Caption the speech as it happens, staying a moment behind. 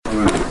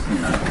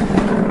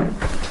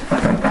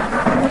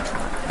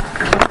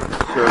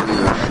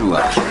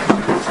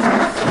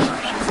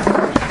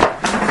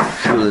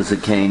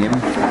Zakanim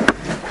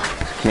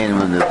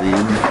and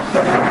Nevi'im.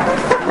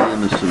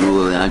 Nevi'im is to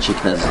rule the Anshe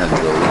Knesset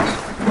HaGedolos.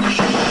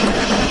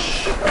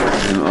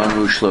 And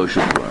Onru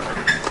Shlosha Dvar.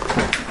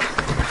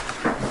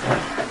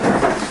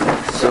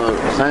 So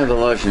Chaim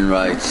Volozhin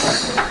writes,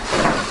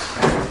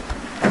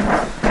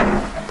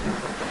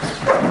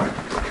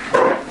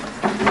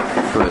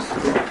 first of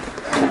all,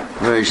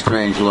 very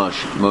strange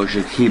Lashon.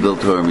 Moshe Kibel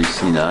Torah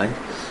Sinai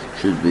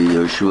should be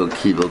Yoshua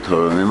Kibel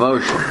Torah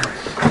Moshe.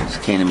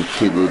 Zakanim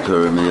Kibel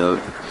Torah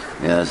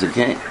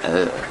Zakanim,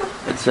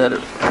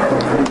 etc.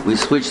 We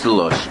switched the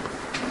Lashon.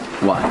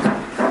 Why?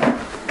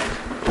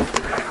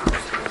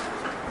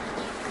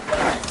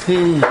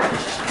 He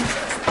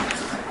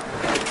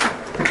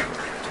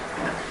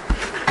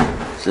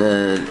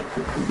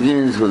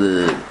begins with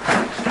a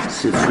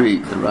Sifri,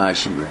 the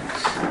Rashi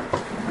brings.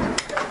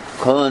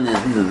 Kol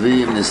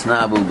Nevi'im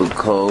Nisnabu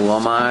B'Kol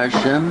Omar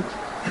Hashem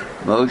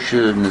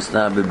Moshe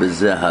Nisnabu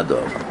B'Zeh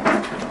Hadov.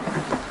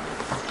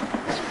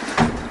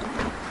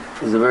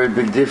 There's a very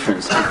big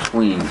difference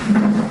between the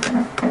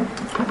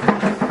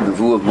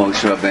Nevuah of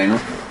Moshe Rabbeinu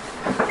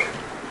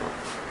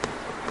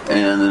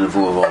and the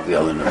Nevuah of all the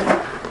other Nevi'im.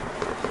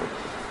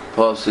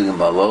 Pasuk in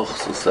Baloch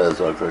says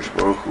HaKadosh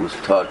Baruch Hu was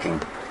talking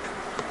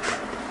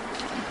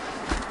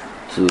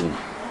to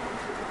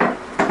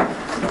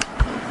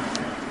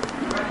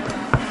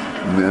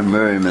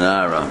Miriam and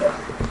Aaron.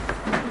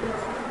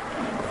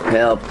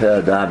 Pel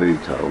per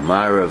dabirito,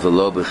 Mara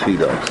v'lo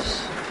b'chidos.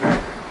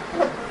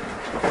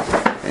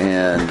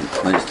 And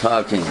when he's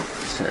talking, he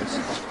says,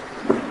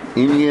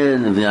 Imye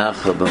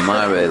nevi'acha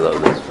b'mare lo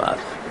d'zvat.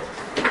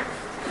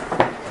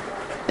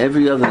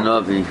 Every other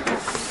Navi,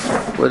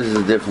 what is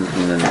the difference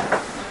between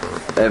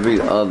every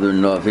other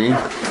Navi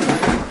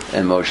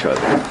and Moshe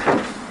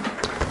Rabbeinu?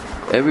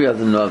 Every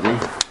other Navi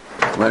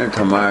went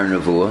into Mara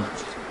Nevuah.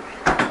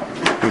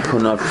 He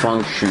could not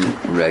function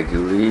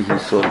regularly. He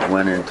sort of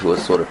went into a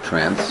sort of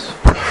trance.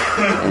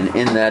 And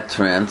in that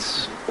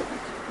trance,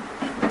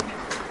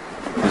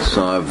 he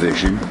saw a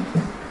vision.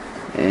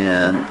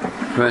 And,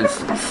 for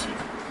instance,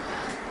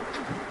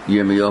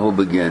 Yirmiyahu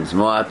begins,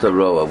 Mo'ata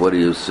roa, what do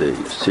you see?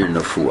 Sir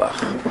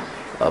nefuach,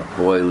 a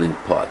boiling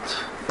pot.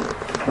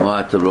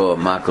 Mo'ata roa,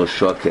 makal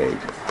shoked,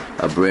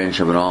 a branch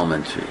of an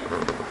almond tree.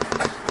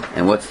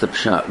 And what's the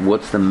pshat?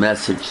 What's the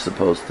message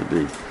supposed to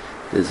be?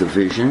 There's a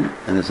vision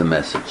and there's a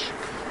message.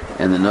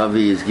 And the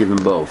Navi is given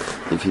both,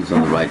 if he's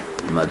on the right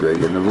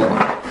Madrega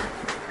Nevuah.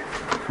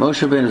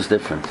 Moshe Rabbeinu is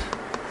different.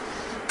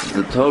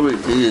 The Torah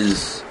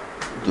is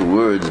the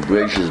words,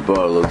 Bereishis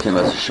bara Elokim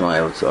asher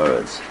shamayim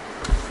v'tzaretz.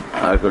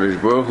 HaKadosh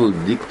Baruch Hu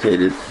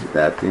dictated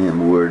that to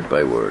him word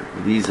by word.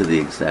 These are the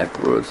exact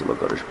words of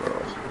HaKadosh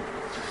Baruch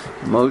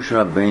Hu. Moshe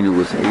Rabbeinu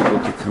was able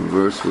to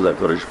converse with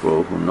HaKadosh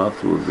Baruch Hu not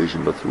through a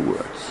vision but through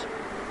words.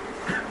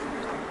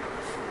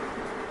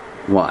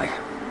 Why?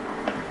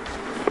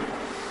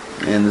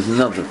 And there's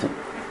another thing.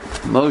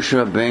 Moshe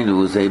Rabbeinu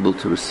was able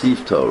to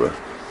receive Torah.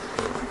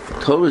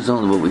 Torah is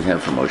only what we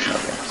have from Moshe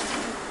Rabbeinu.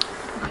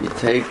 If you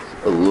take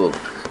a look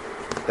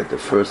at the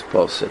first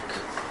pasuk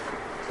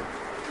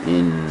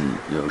in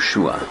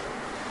Yoshua,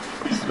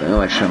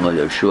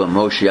 Yoshua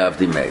Moshe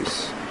Avdi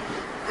Meis.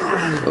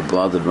 What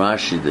bothered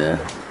Rashi there,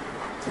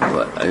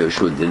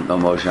 Yoshua didn't know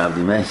Moshe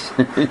Avdi Meis.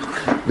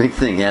 Big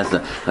thing. He has to.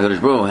 HaKadosh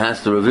Baruch Hu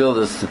has to reveal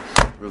this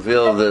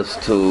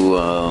to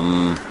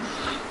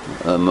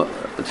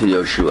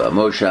Yoshua,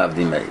 Moshe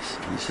Avdi Meis.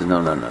 He says,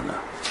 no.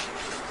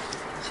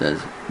 He says,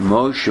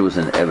 Moshe was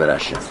an Eved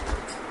Hashem.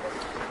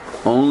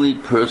 Only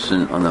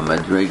person on the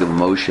Madreg of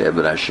Moshe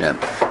Eved Hashem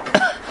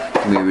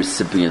can be a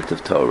recipient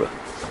of Torah.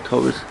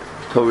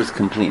 Torah is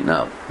complete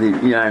now.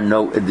 There are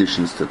no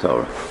additions to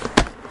Torah.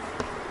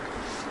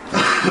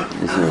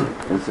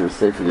 Is there a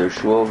Sefer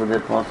Yoshua over there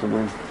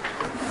possibly?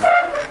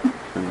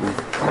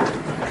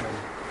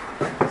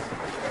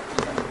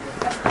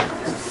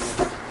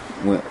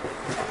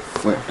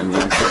 Where and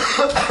where?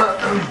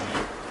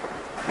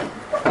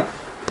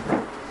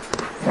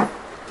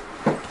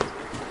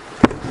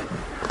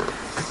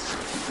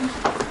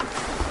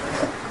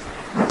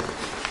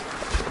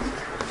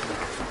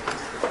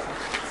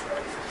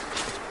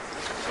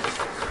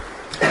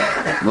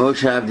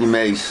 Moshe Avdi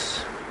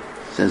Meis,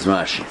 says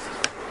Rashi.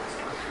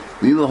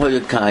 Lilo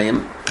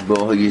hoyakayim bo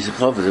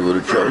hoyisachov, as I would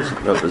have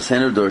chosen.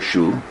 Representative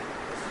Dorshu.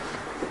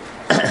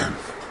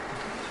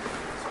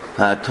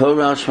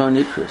 Torah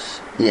Shmonikris.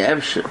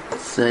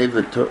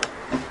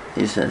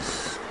 He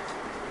says,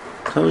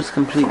 Torah is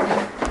complete.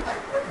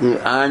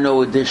 There are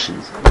no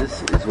additions.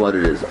 This is what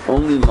it is.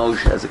 Only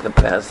Moshe has a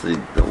capacity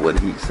that what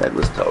he said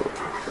was Torah.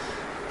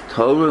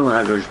 Torah,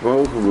 when HaKadosh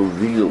Baruch Hu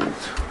revealed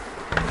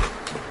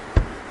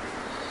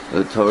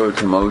the Torah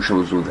to Moshe,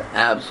 was with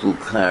absolute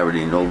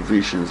clarity, no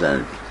visions,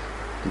 and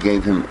he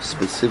gave him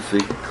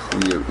specific,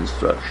 clear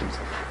instructions.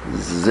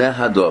 Zeh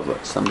Hadova,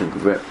 something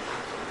very.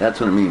 That's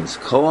what it means.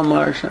 Koa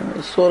Marsha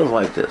is sort of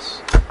like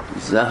this.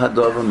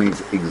 Zahadova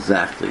means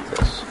exactly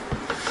this.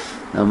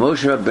 Now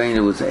Moshe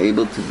Rabbeinu was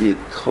able to be a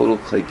total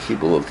klei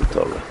kibul of the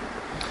Torah.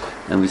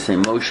 And we say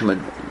Moshe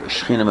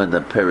Shechina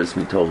Mad Peres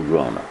Mitol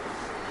Grona.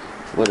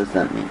 What does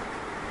that mean?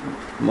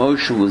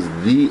 Moshe was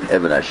the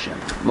Eved Hashem.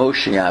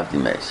 Moshe Avdi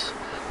Meis.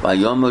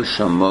 Vayomer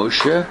Sham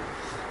Moshe,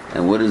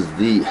 and what is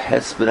the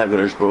Hesped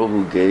HaKadosh Baruch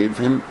Hu gave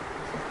him?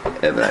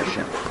 Eved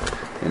Hashem.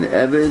 An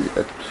Eved,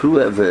 a true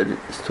Eved,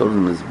 is told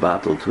his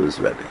battle to his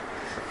Rebbe.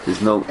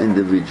 There's no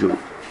individual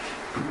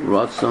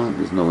Ratzon,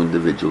 there's no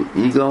individual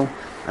ego.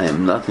 I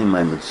am nothing,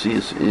 my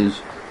Metzius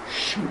is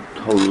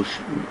total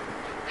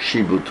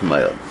Shibud to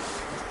my own.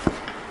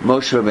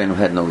 Moshe Rabbeinu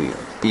had no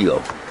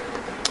ego.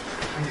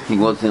 He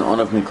was in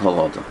honor of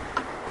Mikol Adam.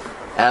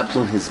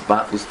 Absolute his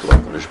bat was to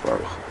HaKadosh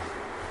Baruch Hu.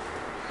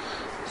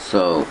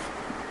 So,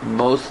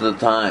 most of the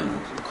time,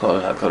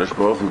 HaKadosh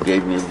Baruch Hu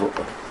gave me an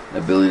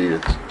ability to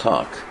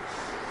talk.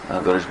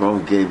 HaKadosh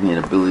Baruch Hu gave me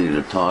an ability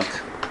to talk.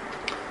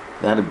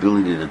 That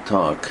ability to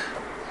talk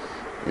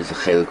is a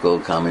chelik ol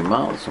kami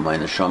mal, so my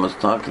neshama is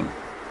talking.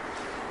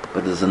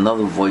 But there's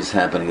another voice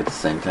happening at the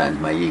same time,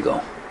 my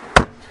ego.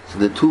 So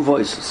there are two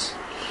voices.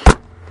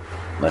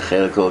 My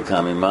chelik ol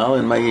kami mal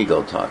and my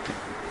ego talking.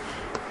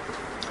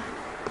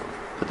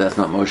 But that's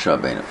not Moshe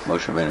Rabbeinu.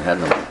 Moshe Rabbeinu had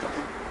no ego.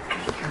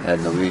 Had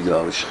no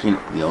ego.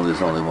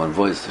 There's only one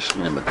voice, the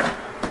Shekhinah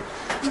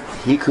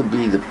B'dam. He could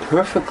be the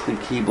perfectly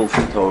kibble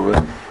for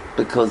Torah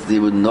because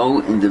there were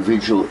no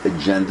individual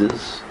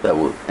agendas that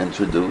were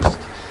introduced.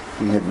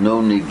 He had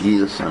no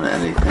negias on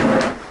anything.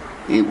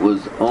 It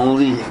was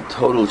only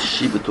total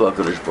Shibud to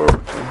HaKadosh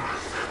Baruch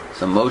Hu.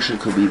 So Moshe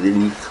could be the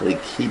Nichli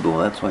Kibble.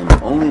 That's why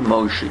only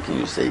Moshe can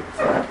you say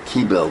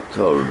Kibel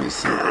Torah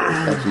Misi.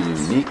 That's a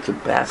unique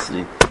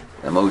capacity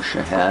that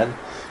Moshe had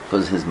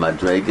because his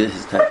Madrega,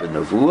 his type of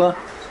Nevuah,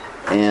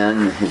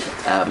 and his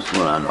abs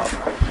were on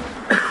offer.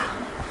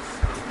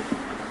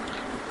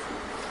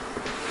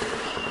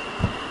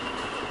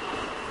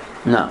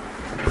 Now,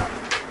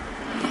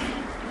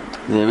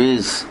 there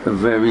is a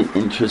very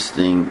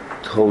interesting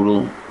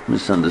total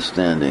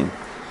misunderstanding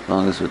as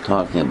long as we're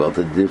talking about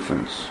the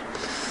difference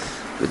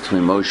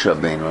between Moshe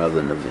Rabbeinu and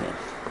other Nevi'im.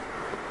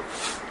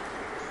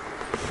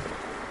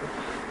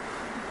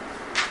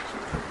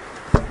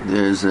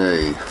 There's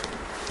an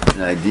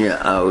idea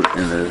out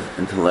in the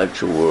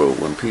intellectual world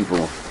when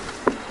people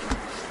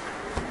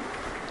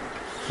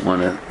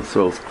want to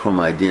throw crumb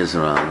ideas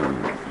around,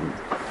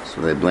 and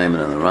so they blame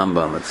it on the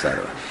Rambam,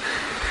 etc.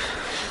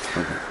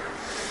 Okay.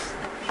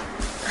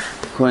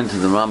 According to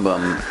the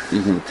Rambam,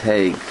 you can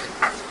take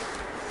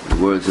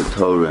the words of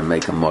Torah and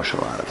make a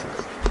moshel out of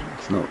it.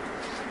 It's no,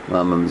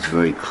 Rambam is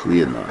very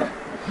clear now.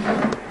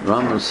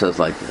 Rambam says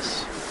like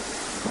this: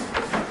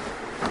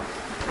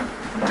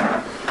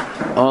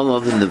 all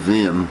other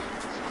Nevi'im,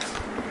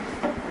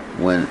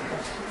 when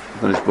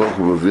Kadosh Baruch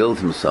Hu revealed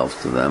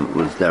himself to them, it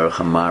was derech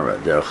hamara,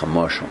 derech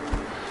hamoshel.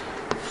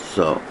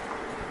 So,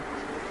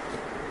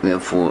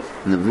 therefore,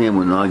 Nevi'im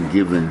were not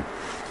given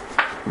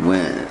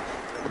when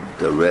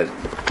direct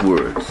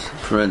words.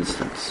 For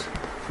instance,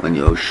 when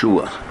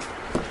Yoshua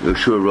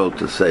wrote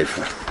the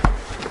Sefer,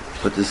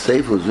 but the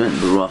Sefer was written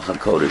Baruch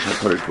HaKodesh.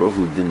 HaKodesh Baruch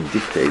Hu didn't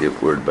dictate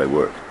it word by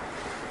word.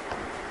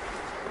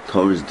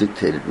 Torah is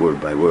dictated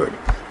word by word.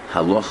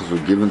 Halachas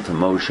were given to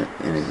Moshe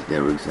in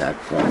their exact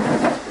form.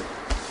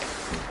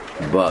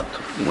 But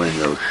when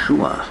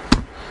Yoshua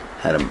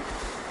had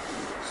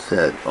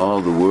said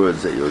all the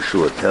words that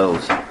Yoshua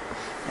tells,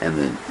 and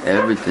then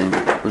everything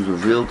was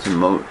revealed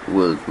to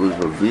was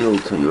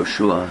revealed to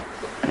Yoshua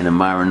in a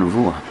Mara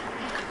Nevuah.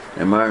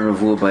 And Mara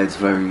Nevuah, by its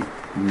very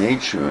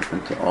nature,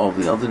 and to all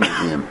the other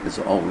Nevi'im, is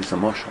always a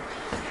moshel.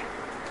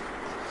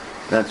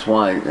 That's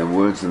why the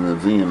words in the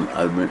Nevi'im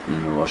are written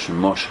in the Lashon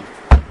moshel.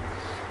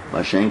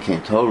 Mashen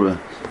Kein Torah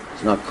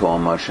is not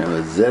called Mashen,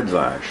 it's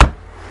Zedvar.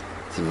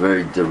 It's a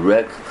very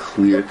direct,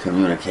 clear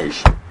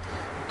communication.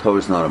 Torah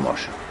is not a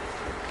moshel.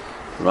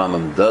 The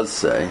Rambam does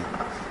say,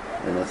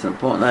 and that's an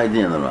important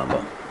idea in the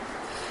Rambam.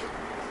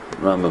 The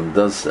Rambam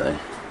does say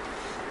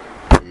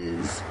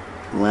is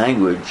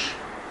language.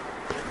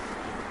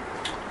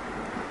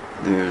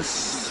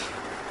 There's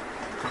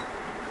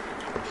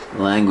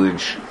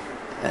language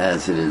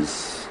as it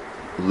is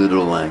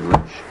literal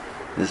language.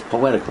 There's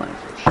poetic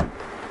language.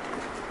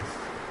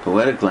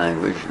 Poetic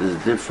language is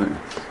different.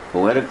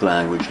 Poetic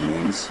language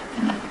means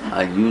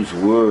I use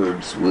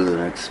words with an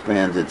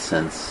expanded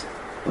sense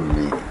of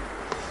meaning.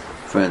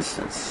 For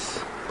instance,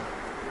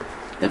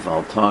 if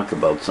I'll talk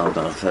about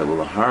something, I'll say, well,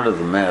 the heart of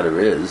the matter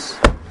is,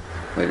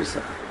 wait a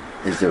second,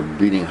 is there a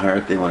beating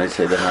heart there when I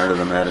say the heart of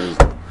the matter is?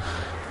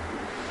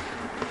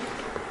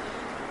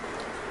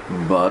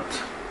 But,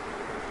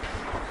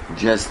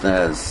 just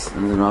as,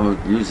 and the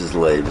Rambam uses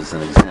Lev as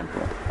an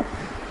example,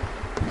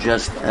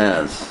 just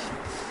as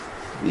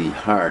the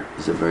heart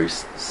is a very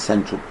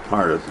central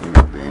part of the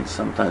human being,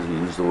 sometimes we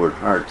use the word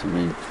heart to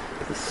mean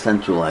the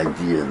central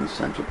idea and the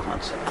central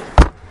concept.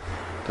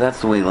 But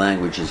that's the way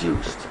language is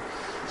used.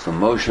 So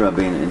Moshe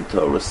Rabbeinu in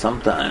Torah,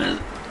 sometimes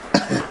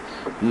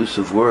use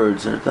of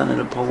words are done in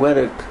a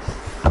poetic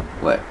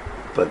way,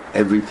 but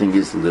everything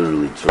is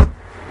literally true.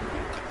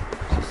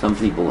 So some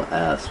people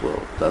ask,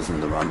 well,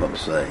 doesn't the Rambam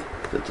say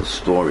that the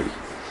story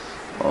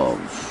of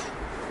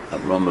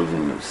Avraham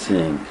Avinu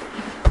seeing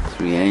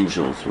three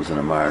angels was in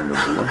a Mara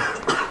Nevuah?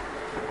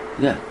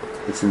 Yeah,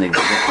 It's an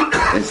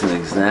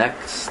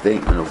exact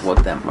statement of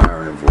what that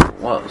Mara Nevuah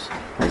was.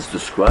 It's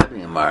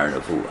describing a Mara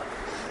Nevuah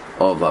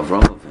of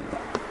Avram Avinu.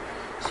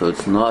 So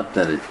it's not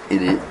that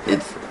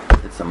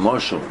it's a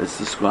marshal. It's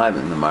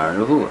describing the Mara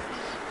Nevuah.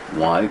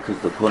 Why?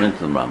 Because according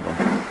to the Rambam,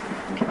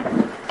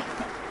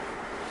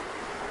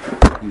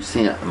 you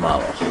see a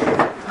Malach.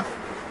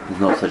 There's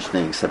no such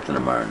thing except in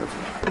a Mara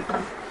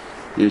Nevuah.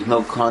 There's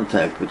no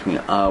contact between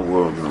our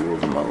world and the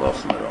world of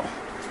Malachim at all.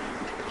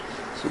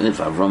 So if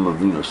Avram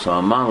Avinu saw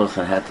a Malach,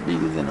 it had to be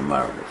within a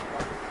Mara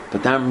Nevuah.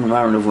 But that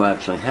Mara Nevuah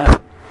actually happened.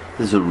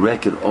 There's a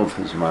record of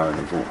his Mara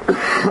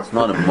Nevuah. It's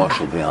not a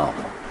marshal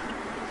B'alma.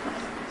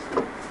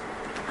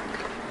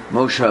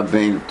 Moshe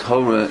Rabbeinu,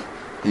 Torah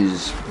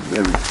is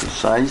very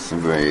precise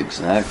and very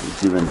exact.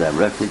 It's given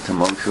directly to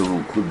Moshe,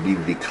 who could be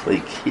the Klei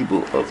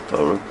Kibul of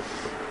Torah,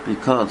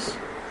 because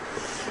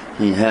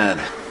he had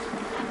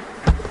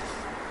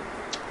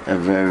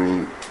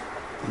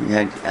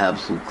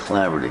absolute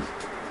clarity,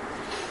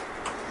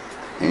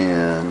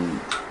 and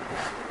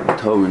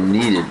Torah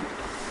needed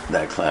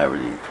that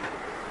clarity.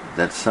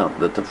 That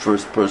the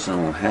first person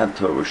who had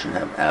Torah should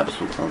have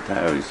absolute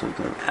clarity, so he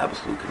could have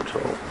absolute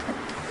control.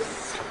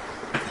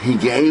 He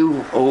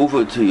gave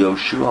over to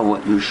Yeshua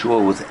what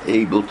Yeshua was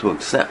able to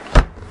accept,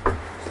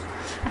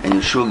 and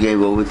Yeshua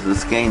gave over to the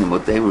Skenim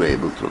what they were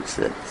able to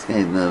accept.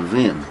 Skenim the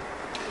Nevi'im,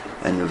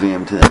 and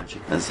Nevi'im to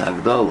the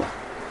Hagdolah.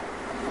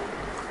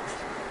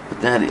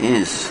 But that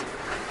is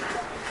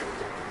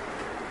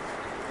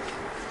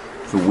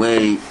the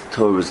way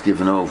Torah is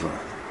given over.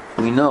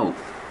 We know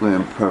we're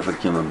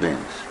imperfect human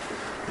beings.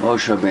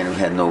 Moshe Rabbeinu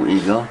had no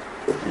ego,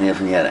 and if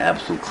he had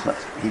absolute,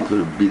 he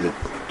could be the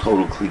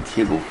total Kli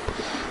Kibul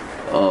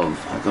of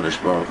HaKadosh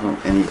Baruch Hu,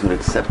 and he could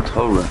accept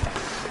Torah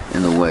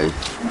in the way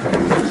that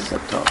he would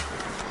accept Torah.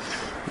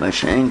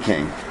 Moshe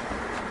came.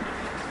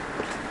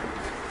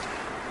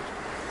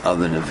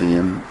 Other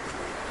Nevi'im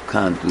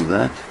can't do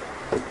that,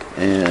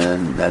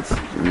 and that's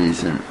the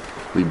reason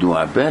we do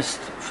our best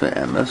for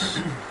Emes,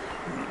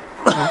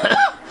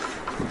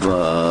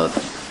 but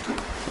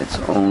it's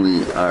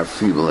only our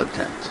feeble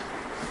attempt.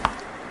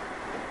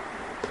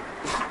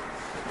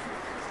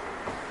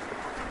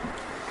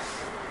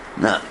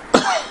 Now,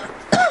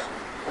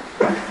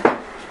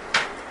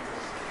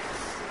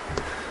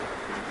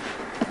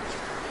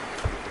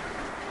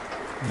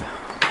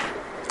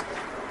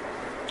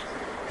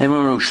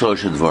 Hemenu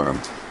Shlosh Dvarim.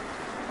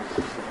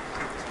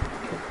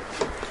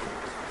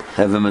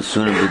 Hevem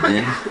Asuna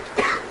B'Din.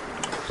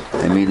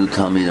 Emidu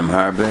Talmidim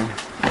Harbe.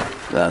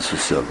 V'Asu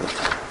Silvat.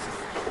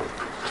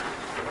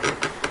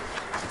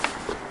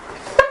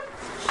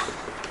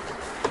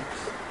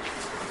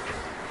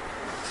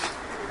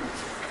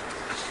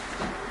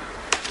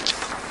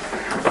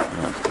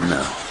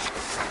 No.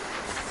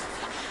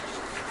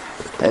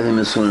 Hevem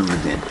Asuna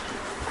B'Din.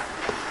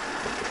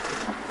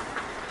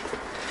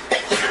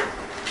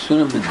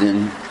 Asuna B'Din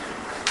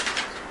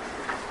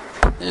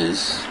is,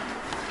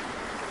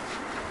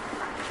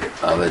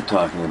 are they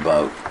talking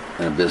about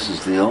in a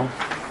business deal?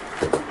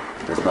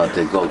 That's not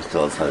their goal to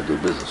tell us how to do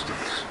business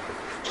deals.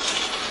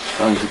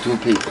 Talking to two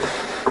people.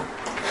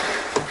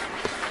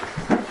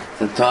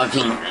 They're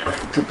talking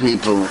to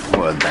people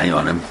who are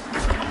Dayanim.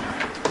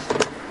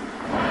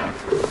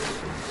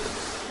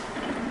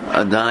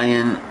 A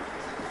Dayan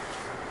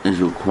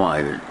is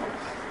required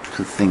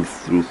to think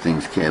through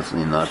things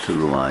carefully and not to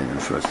rely on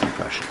first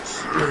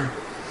impressions.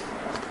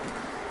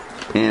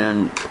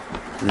 And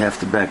they have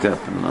to back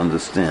up and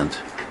understand.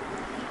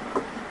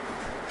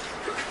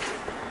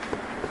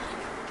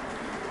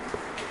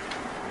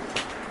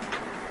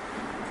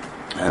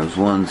 I was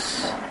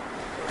once,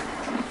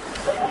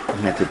 I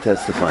had to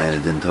testify in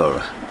a Din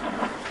Torah.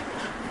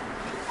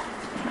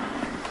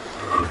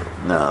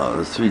 Now,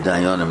 the three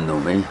Dayanim knew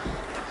me,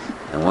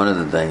 and one of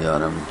the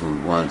Dayanim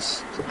who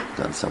once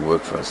done some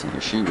work for us in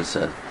Yeshiva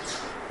said,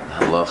 the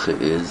halacha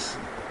is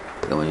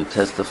that when you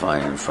testify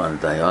in front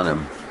of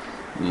Dayanim,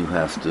 you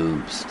have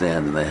to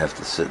stand and they have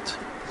to sit.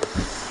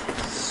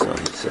 So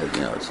he said,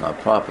 it's not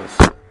proper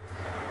for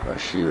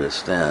Yeshiva to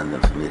stand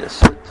and for me to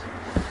sit.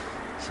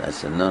 So I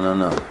said, no.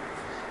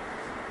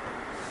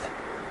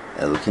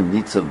 Elokim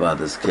Nitzav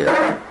B'Adas Keh.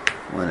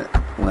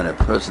 When a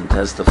person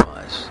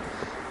testifies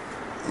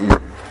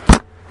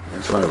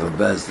in front of a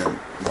bezdin,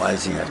 why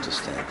does he have to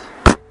stand?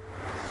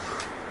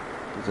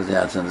 Because they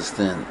have to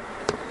understand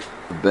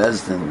the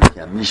bezdin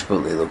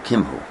Mishpal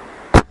Elokimhu.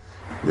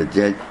 The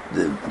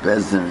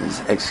bezdin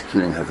is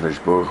executing HaKadosh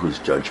Baruch Hu's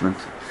judgment,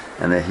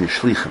 and they're his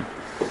shlichim.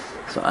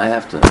 So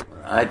when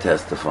I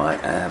testify,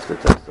 I have to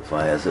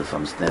testify as if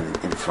I'm standing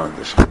in front of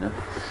the Shekhinah.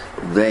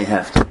 They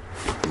have to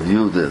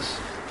view this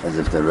as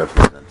if they're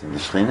representing the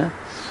Shekhinah,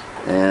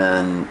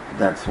 and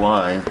that's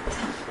why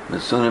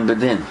Mesunim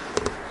B'Din.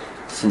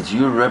 Since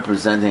you're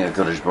representing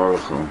HaKadosh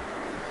Baruch Hu,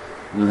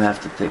 you have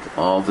to take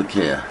all the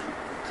care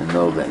to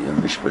know that your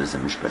mishpat is a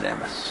mishpat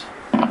emes.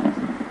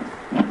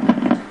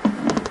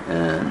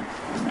 And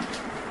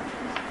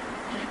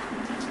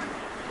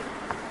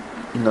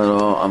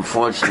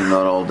unfortunately,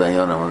 not all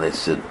Dayanim when they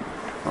sit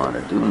on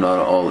it do, not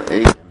all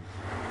Eidim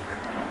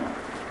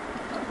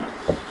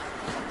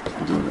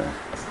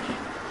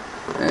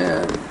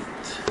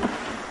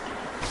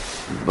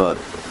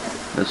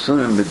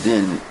Masunim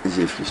Bedin is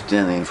if you're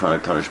standing in front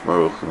of Kadosh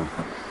Baruch Hu,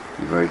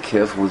 be very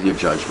careful with your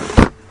judgment.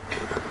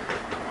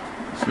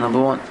 That's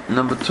number one.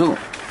 Number two,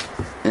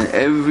 in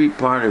every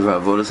part of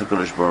Avodas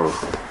HaKadosh Baruch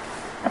Hu,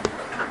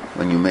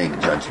 when you make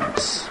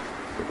judgments,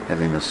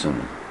 having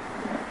Masunim,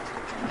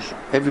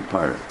 every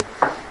part of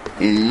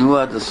it, you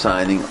are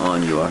deciding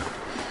on your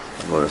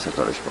Avodas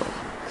HaKadosh Baruch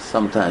Hu.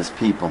 Sometimes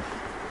people,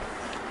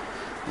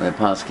 when they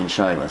pass in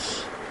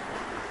Shilas,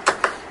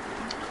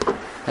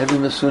 every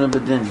Masunim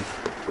Bedin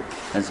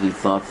has to be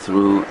thought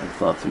through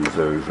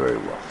very, very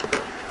well.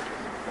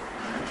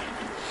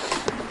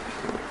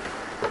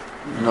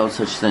 No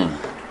such thing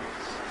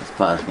as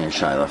passing a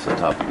Shilah off the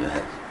top of your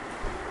head.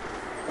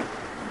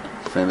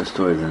 Famous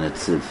story of the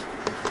Netziv.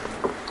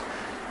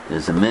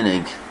 There's a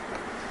minig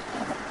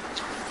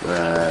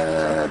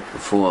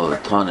before the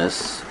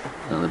Tanis,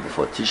 only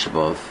before Tisha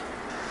B'Av,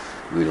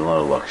 read a lot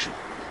of Lakshan.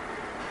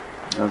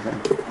 Okay?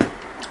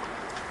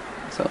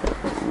 So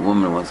a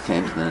woman once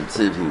came to the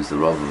Netziv, he was the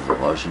Rav of the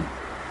Lakshan.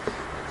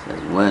 Says,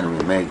 when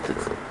we make the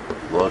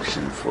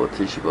Lakshan for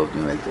Tisha B'Av, do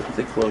we make the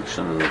thick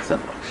Lakshan or the thin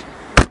Lakshan?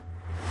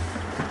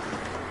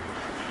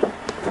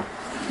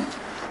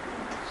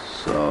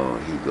 So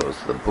he goes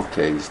to the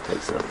bookcase,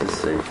 takes out this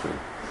sefer,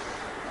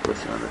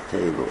 puts it on the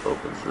table,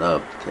 opens it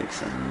up,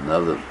 takes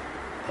another,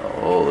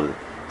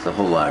 it's a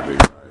whole library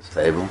on his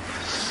table,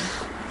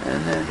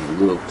 and then he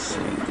looks,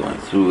 and he's going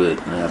through it,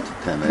 and after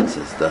 10 minutes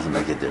says, doesn't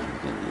make a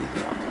difference, you can read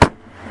one.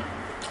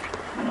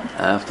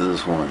 After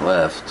this woman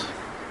left,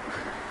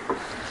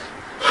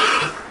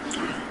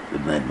 the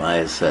night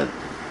Maya said,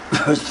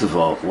 first of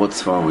all,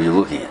 what's far were you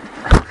looking at?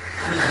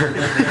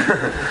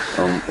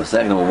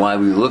 Second of all, why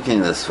were you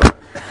looking this far?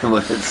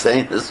 What did it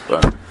say this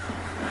far?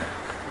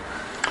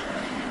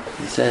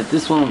 He said,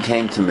 this woman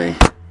came to me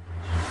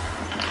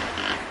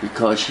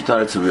because she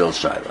thought it's a real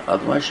Shilah.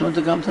 Otherwise she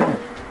wouldn't have come to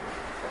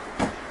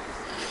me.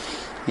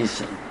 He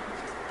said,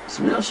 it's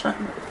a real Shilah.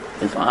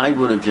 If I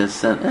would have just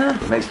said,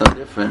 it makes no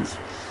difference,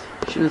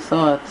 she would have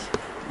thought,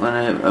 when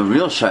a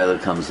real Shilah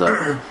comes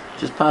up,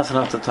 just pass it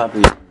off the top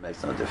of your head, it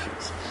makes no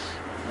difference.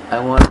 I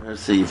wanted her to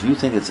say, if you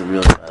think it's a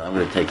real Shilah, I'm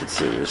going to take it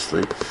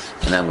seriously,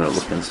 and I'm going to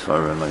look in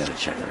Sfarim, I'm going to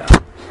check it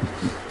out.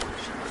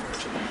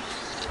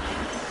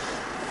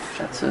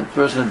 That's a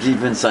person of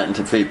deep insight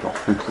into people.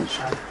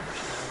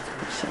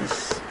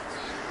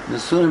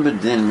 Masunim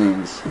Bedin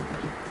means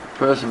a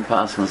person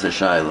passing a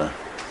Shaila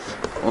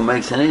or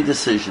makes any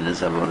decision is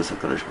Avodas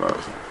HaKadosh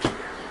Baruch Hu.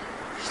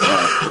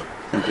 Stop,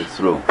 think it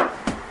through.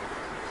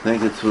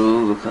 Think it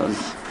through because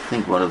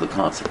think what are the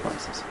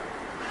consequences.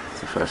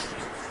 It's the first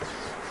thing.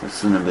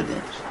 Masunim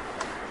Bedin.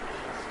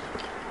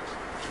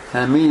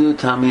 Hamidu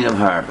Tamid of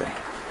Harbe.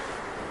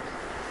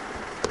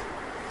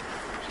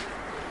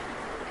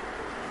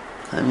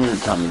 I'm going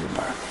to tell me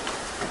tomorrow.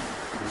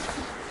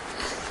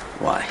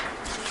 Why?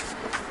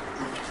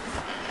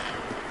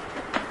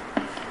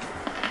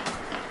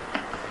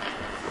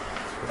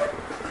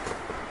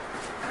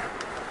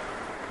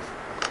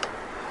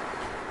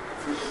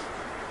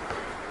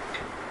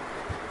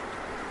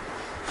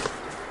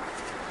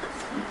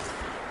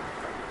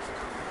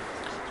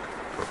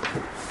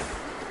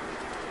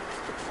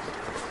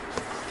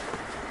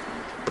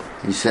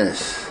 He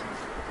says,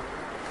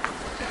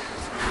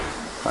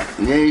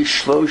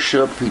 Yesh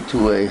Shlosha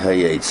Pituei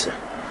HaYetzer.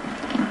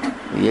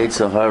 The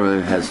Yetzer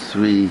Hara has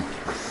 3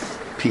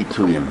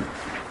 Pituyim.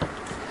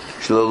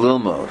 Shlo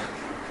Lilmod.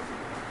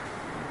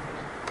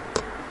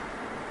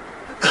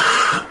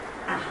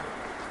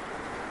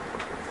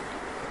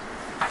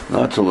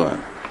 Not to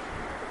learn.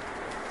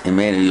 He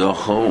made a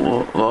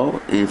Yocho,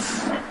 if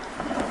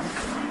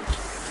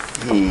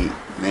he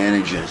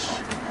manages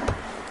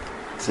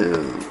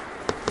to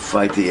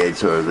fight the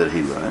Yetzer that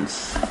he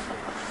learns.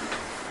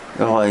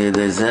 Learning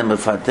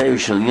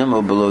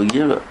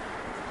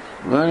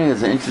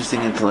is an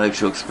interesting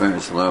intellectual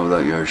experience to learn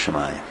without Yiras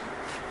Shamayim.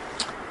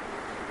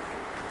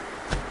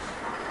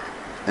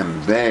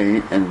 And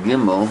Bey and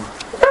Gimel,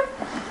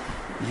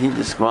 he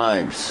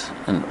describes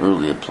an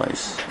earlier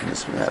place.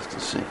 This we have to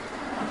see.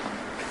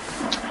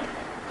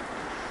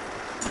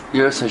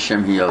 Yiras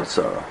Hashem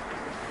Hiyotzaro.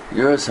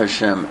 Yiras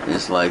Hashem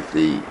is like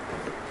the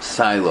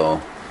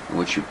silo in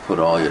which you put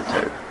all your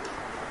Torah.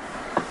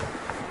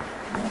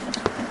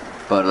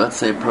 But let's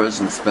say a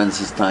person spends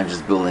his time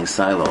just building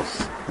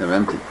silos. They're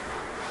empty.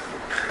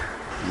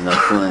 He's not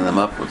filling them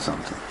up with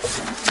something.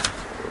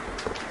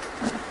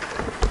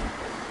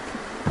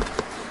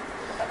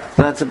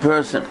 That's a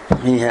person.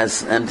 He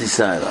has empty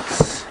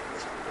silos.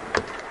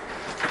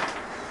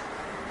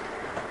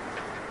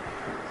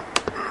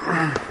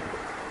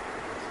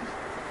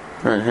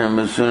 Right here,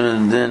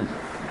 Masunim Bedin.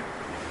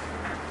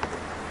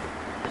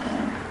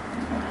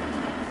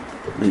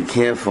 Be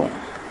careful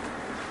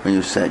when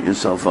you set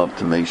yourself up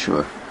to make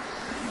sure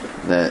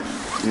that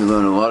you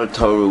learn a lot of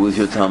Torah with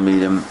your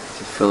Talmidim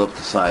to fill up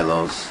the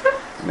silos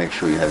and make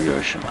sure you have your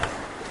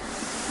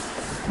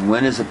Shemayim.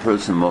 When is a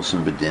person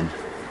Masunim Bedin?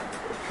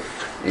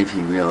 If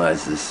he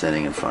realizes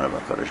sitting in front of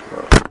HaKadosh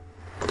Baruch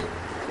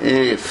Hu.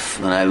 If,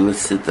 when I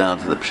sit down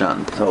to the Pshat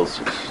and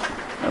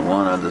Tosfos, I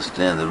want to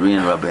understand the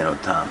Rian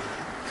Rabbeinu Tam,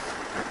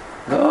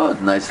 Oh,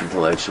 nice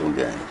intellectual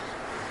game.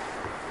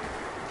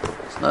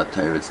 It's not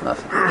Torah, it's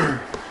nothing.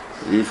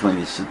 If when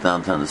you sit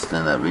down to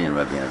understand that reading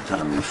Rabbi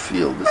Tam, you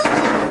feel this is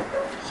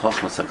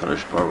Chochmas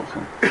HaKadosh Baruch Hu,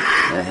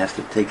 and I have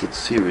to take it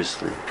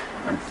seriously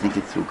and think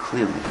it through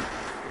clearly.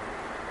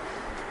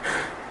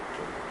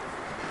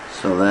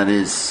 So that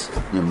is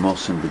your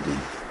Mosim B'din.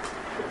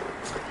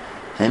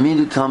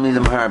 Hamidu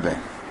Talmidim Harbe.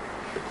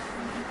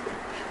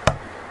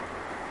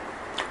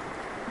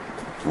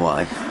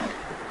 Why?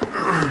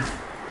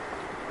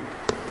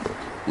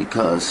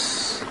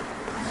 Because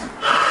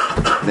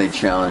they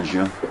challenge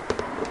you,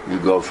 you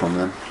go from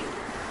them,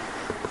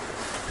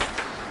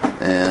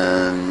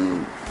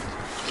 and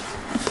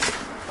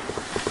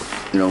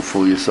you don't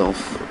fool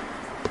yourself.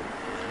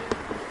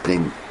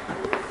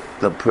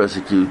 They'll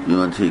persecute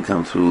you until you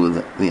come through with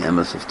the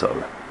emes of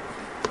Torah.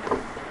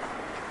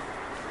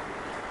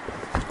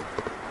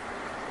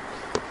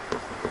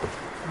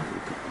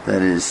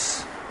 That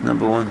is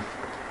number one.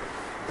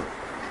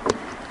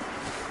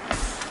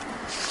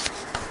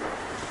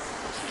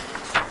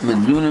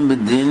 Medunim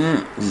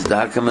bedin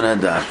zdaka min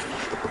hadak.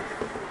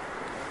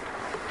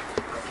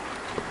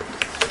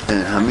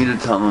 And Hamidu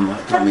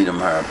Talmidim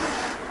Harbe.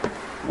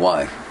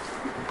 Why?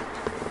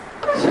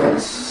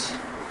 Says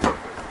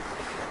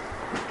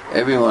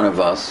every one of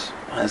us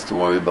has to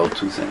worry about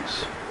two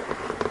things.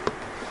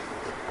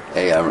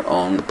 A, our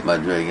own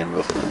madreg and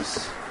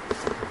ruchnis,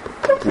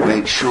 to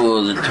make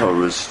sure the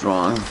Torah is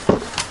strong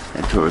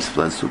and Torah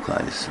spreads through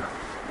Klal Yisrael.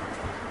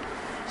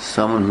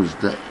 Someone who's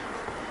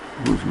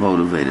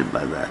motivated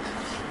by that.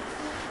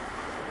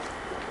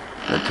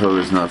 That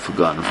Torah is not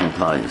forgotten from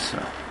Klal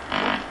Yisrael.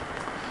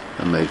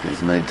 And make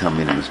as many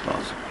Talmidim as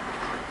possible.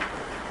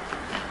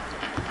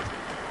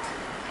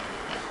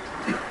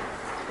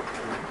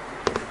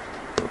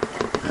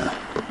 Yeah.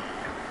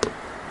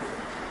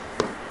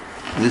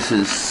 This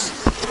is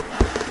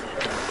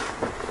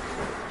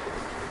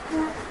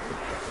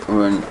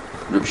when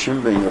Reb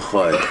Shimon ben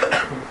Yochai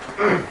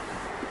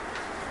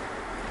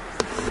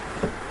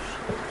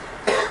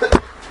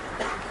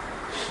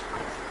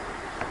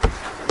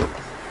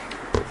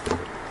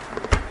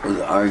was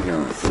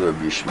arguing with Reb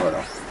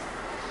Yishmael.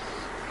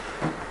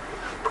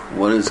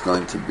 What is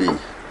going to be?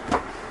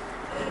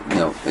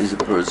 Is a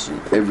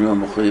person,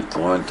 everyone mechuyev to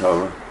learn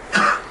Torah?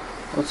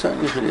 What's that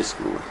in Yechidei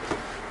school?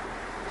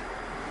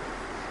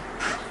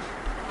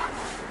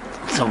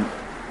 So,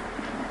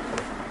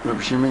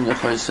 Reb Shimon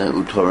Yochai said,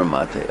 "Utorah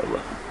matei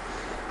Allah."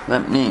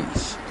 That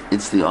means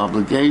it's the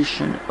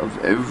obligation of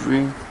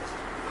every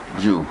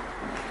Jew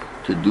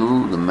to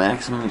do the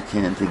maximum he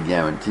can to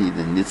guarantee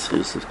the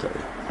nitzchus of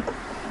Torah.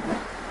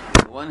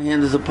 On one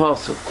hand, there's a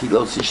pasuk,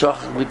 "Kilo sishach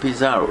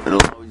v'pizaru."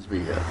 It'll always be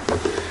here.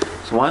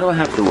 So why do I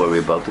have to worry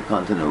about the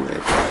continuity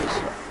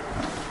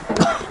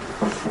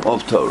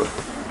of Torah?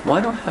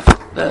 Why do I have to?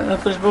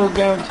 HaKadosh Baruch Hu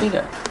guarantee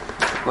that.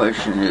 The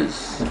question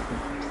is,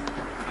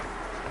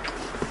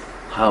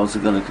 how is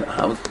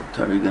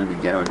Torah going to be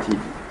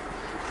guaranteed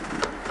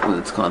with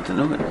its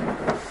continuity?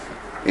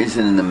 Is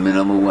it in a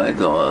minimal way,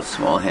 though a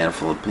small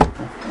handful of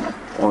people,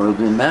 or it'll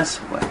be a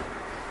massive way?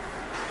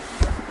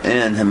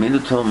 And Hamidu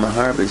Talmidim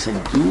Harbe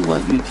said, do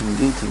what you can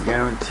do to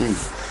guarantee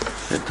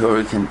that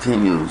Torah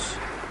continues.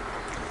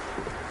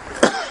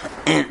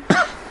 And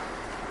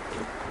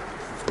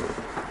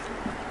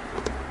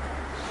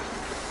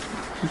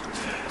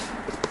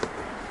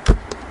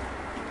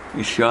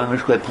it's showing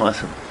us quite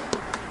possible.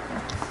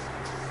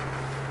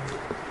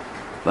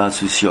 What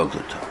does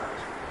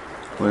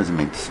it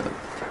mean to say that?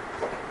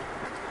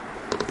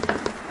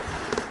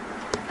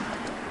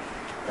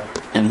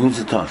 And who's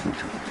it talking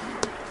to?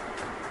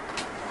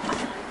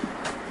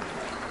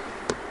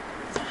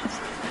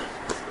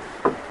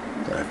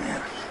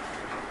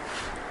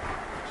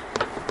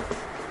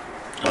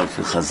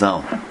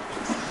 Chazal,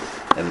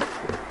 and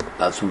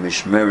that's what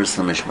Mishmeres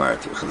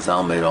LaMishmarti.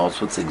 Chazal made all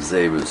sorts of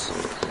gzeros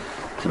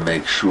to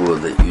make sure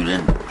that you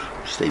didn't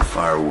stay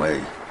far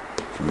away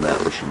from that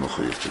which you're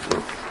mechuyev to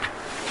do.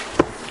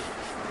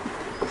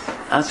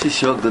 As we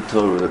show the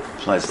Torah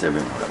applies to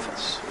every one of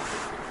us.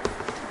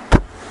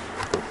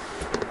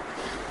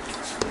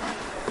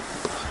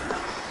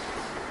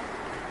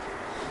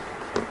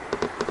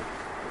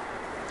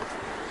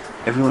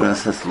 Everyone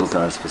else has to look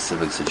at a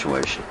specific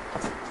situation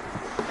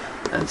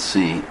and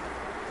see,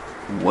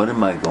 what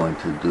am I going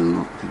to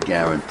do to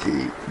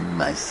guarantee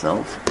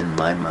myself and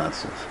my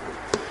masav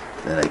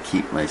that I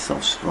keep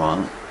myself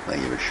strong by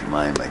Yiras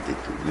Shamayim, by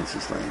Diktuk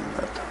Mitzvahs, laying in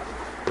that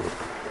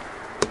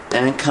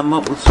Torah, and come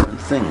up with certain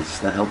things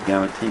that help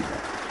guarantee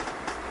that.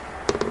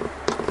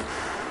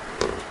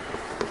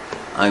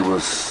 I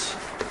was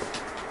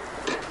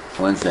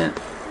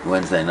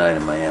Wednesday night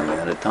in Miami. I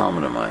had a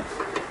Talmud of mine.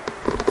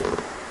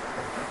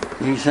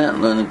 He sat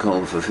in learning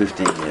Kol for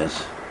 15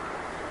 years.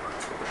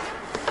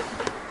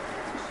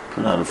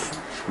 Put out a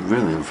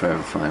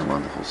very fine,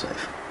 wonderful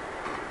sefer.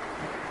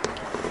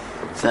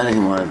 Said he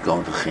wanted to go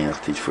into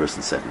chinuch, teach first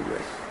and second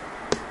grade.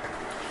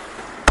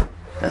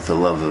 That's the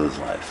love of his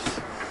life.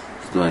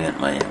 He's doing it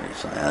in Miami.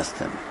 So I asked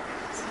him.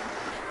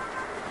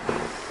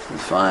 He said,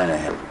 fine,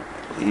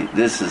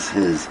 this is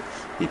his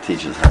He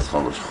teaches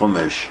Haskalos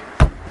Chumash,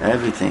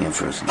 everything in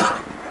first and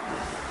second.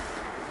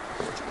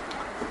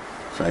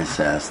 So I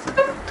asked him,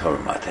 Torah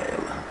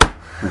Matayela.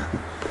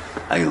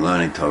 Are you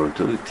learning Torah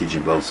too? You're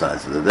teaching both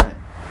sides of the day.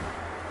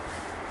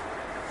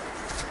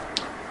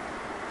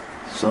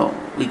 So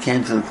we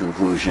came to the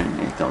conclusion,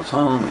 he comes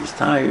home, he's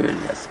tired,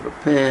 he has to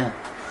prepare,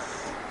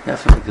 you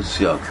have to make a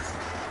siyag.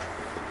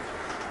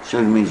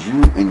 Siyag means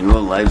you, in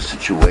your life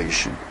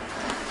situation,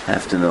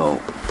 have to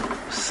know,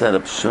 set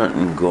up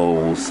certain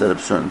goals, set up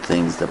certain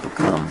things that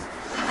become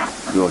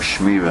your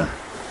shmirah,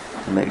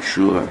 to make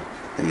sure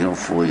that you don't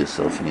fool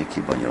yourself and you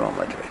keep on your own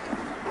madrega.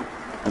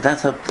 And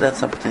that's up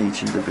to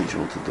each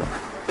individual to do.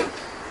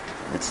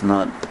 It's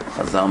not,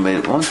 Chazal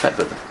made one type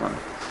of tikkun.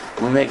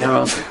 We make our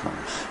own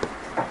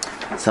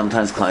tikkuns.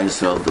 Sometimes Klal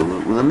Yisrael do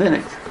it with a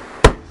minhag.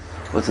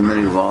 What's the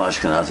minhag of all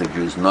Ashkenazic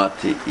Jews? Not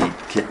to eat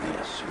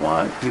kidneys.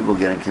 Why? People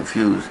getting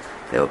confused.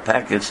 They were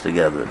packaged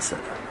together, etc.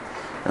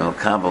 They were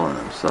kabbling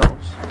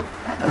themselves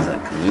as a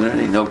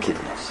community. No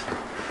kidneys.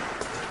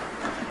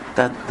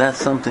 That's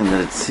something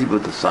that it's tzibur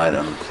decide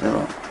on their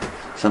own.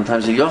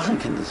 Sometimes a yochid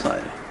can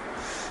decide it.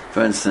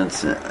 For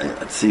instance,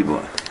 at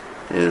tzibur,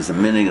 there's a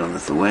minhag in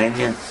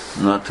Lithuania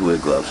not to wear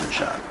gloves on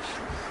Shabbos.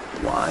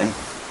 Why?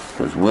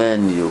 Because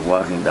when you're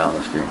walking down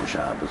the street on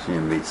Shabbos and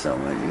you meet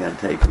someone, you're going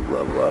to take your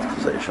glove off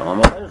to say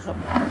Shalom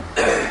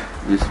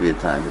Aleichem. Used to be a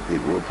time that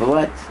people were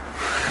polite.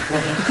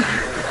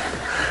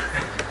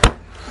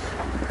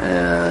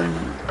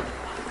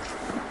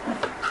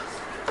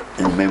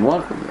 and may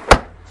welcome you.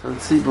 So the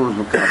tzibur was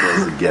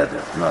mekabel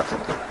together, not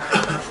together.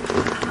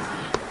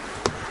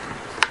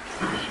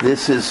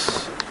 This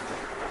is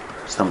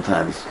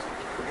sometimes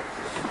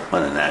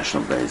on a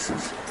national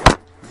basis.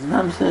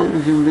 Sometimes the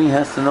human being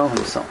has to know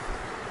himself.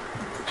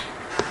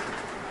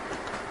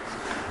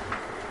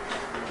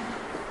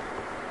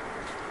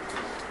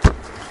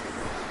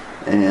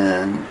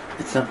 And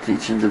it's up to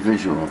each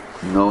individual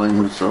knowing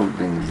himself,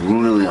 being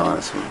brutally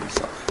honest with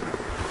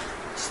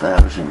himself,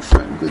 establishing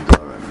certain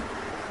gedorim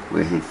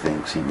where he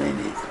thinks he may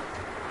need.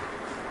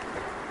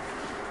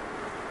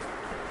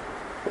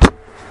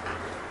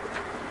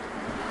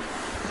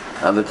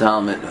 The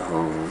Talmud,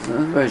 who was a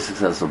very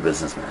successful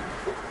businessman,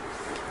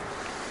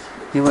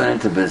 he went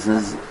into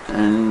business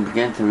and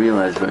began to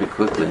realize very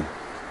quickly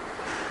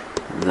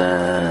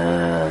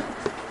that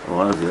a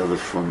lot of the other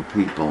frum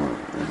people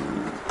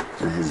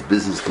in his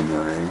business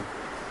community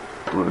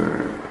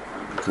were,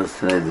 because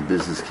today the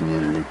business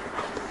community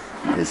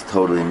is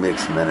totally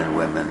mixed, men and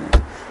women,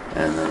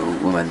 and the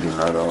women do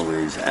not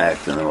always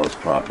act in the most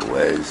proper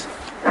ways,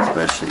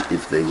 especially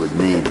if they would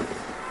need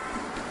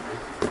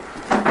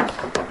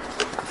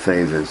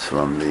favors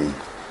from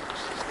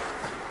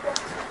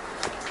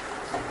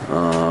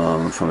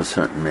a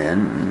certain man,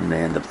 and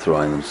they end up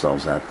throwing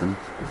themselves at them.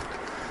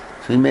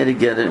 So he made it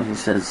get it. He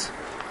says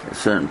a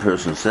certain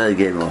person said he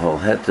gave him a whole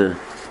heter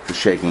for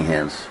shaking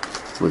hands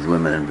with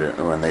women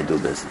when they do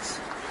business.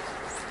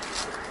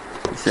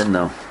 He said,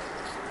 no,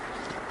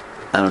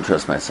 I don't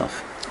trust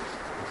myself.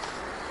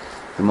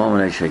 The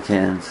moment I shake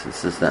hands,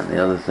 it's this, that, and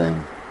the other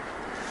thing,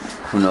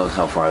 who knows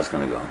how far it's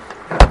going to go.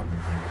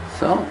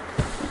 So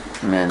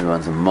the man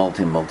runs a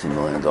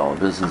multi-million dollar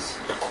business.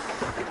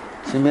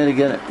 So he made it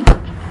get it.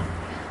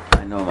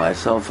 I know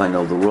myself, I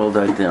know the world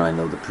out there, I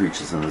know the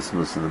preachers in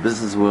the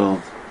business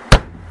world.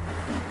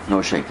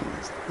 No shaking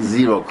hands.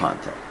 Zero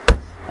contact.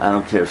 I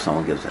don't care if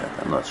someone gives a head.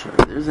 I'm not sure.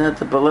 There's a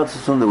head, but let's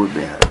assume there would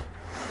be a head.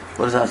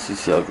 What does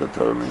Asisiyog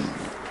Torah mean?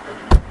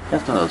 You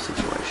have to know the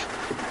situation.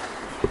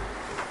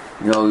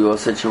 You know your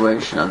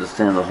situation,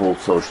 understand the whole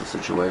social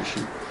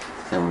situation.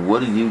 And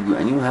what are you,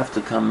 and you have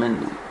to come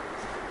in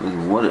with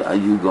what are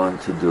you going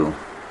to do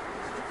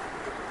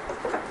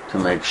to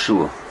make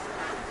sure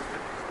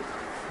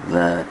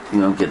that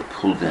you don't get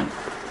pulled in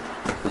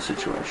the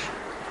situation.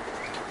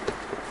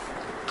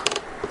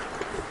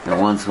 You know,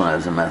 once when I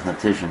was a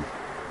mathematician,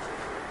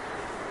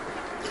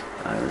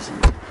 I was in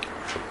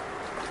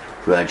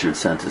Graduate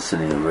Center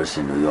City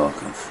University in New York,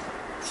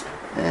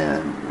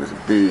 and there was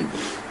a big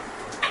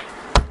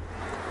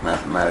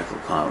mathematical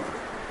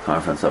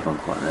conference up in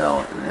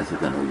Cornell in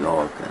Ithaca, New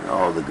York, and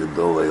all the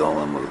Gedolei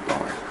Olam were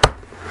going.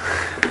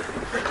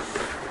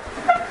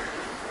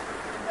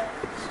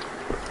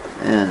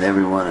 And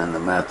everyone in the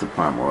math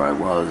department where I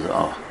was,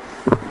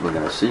 we're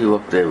going to see you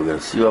up there, we're going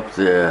to see you up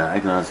there. I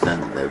can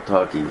understand that they're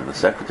talking, even the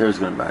secretary's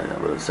going to buy it,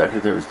 but the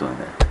secretary's doing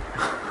that.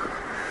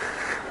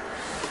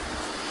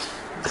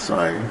 So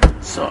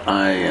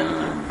I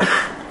and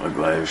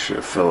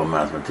a fellow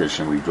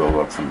mathematician, we drove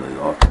up from New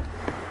York.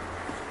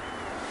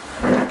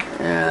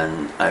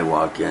 And I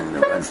walk in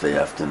Wednesday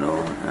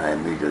afternoon, and I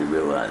immediately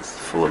realized,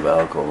 full of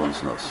alcohol and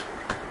snus.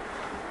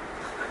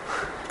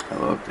 I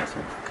looked, I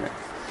said, okay,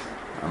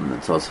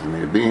 it's also for me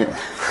to be here.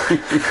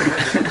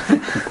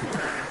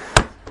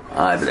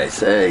 But I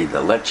say,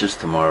 the lecture's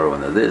tomorrow,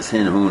 and this,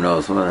 him, who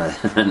knows what.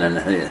 And then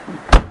I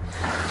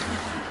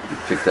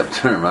picked up,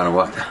 turned around, and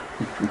walked out.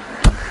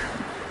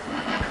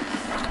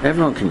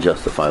 Everyone can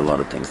justify a lot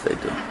of things they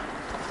do.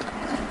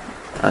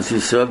 As you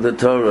serve the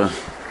Torah,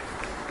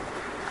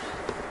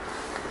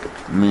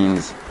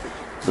 means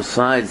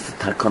besides the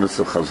Takonos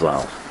of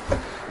Chazal,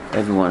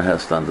 everyone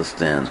has to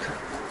understand,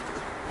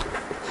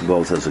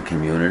 both as a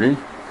community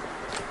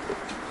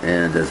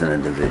and as an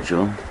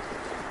individual,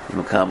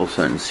 makabel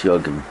certain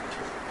siyogim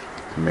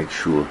to make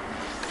sure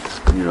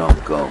you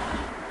don't go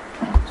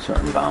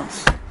certain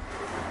bounds.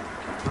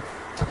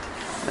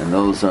 And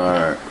those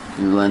are,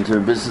 you'll enter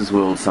a business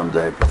world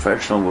someday,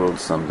 professional world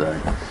someday.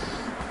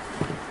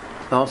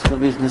 Also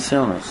going to be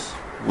nisyonos.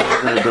 What are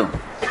you going to do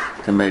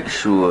to make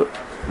sure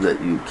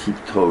that you keep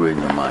Torah in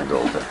your mind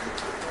all day?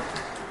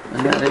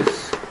 And that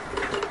is,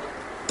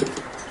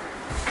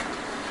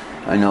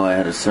 I know I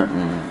had a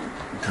certain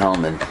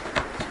Talmud.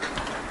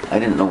 I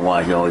didn't know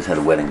why he always had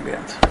a wedding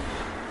band.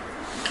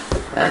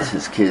 As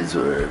his kids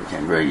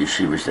became very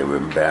yeshivish, they were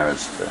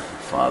embarrassed the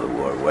father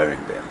wore a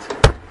wedding band.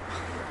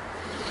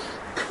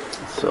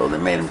 So they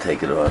made him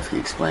take it off. He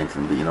explained to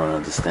them, but you don't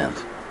understand.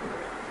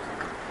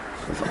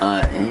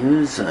 He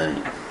was a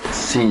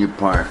senior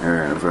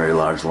partner in a very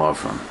large law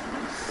firm.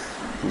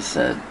 He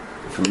said,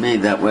 for me,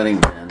 that wedding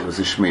band was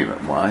a shmira.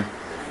 Why?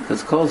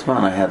 Because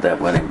Kozman, I had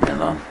that wedding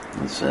band on.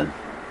 He said,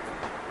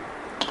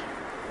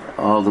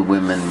 all the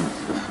women,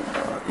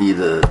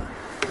 either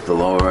the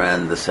lower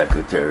end, the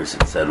secretaries,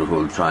 etc., who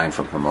were trying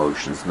for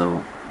promotions,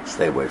 no,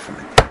 stay away from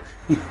me.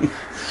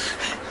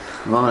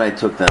 The moment I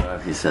took that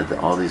off, he said that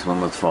all these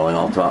women were falling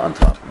on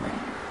top of me.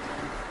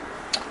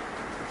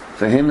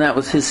 For him, that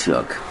was his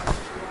siyog.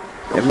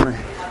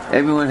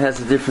 Everyone has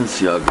a different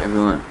siyog,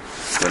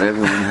 but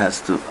everyone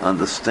has to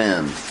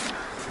understand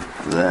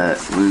that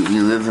we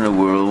live in a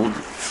world,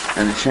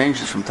 and it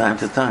changes from time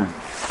to time.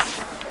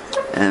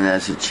 And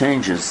as it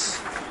changes,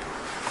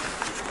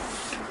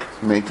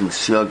 making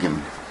siyogim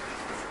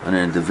on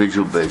an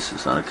individual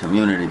basis, on a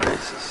community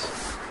basis,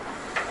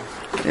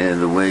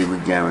 and the way we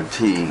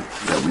guarantee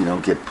that we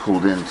don't get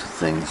pulled into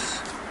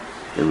things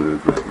that we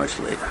regret much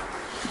later.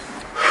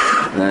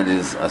 That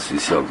is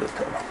Asis Yoga.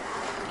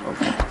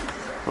 Okay,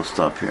 we'll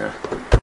stop here.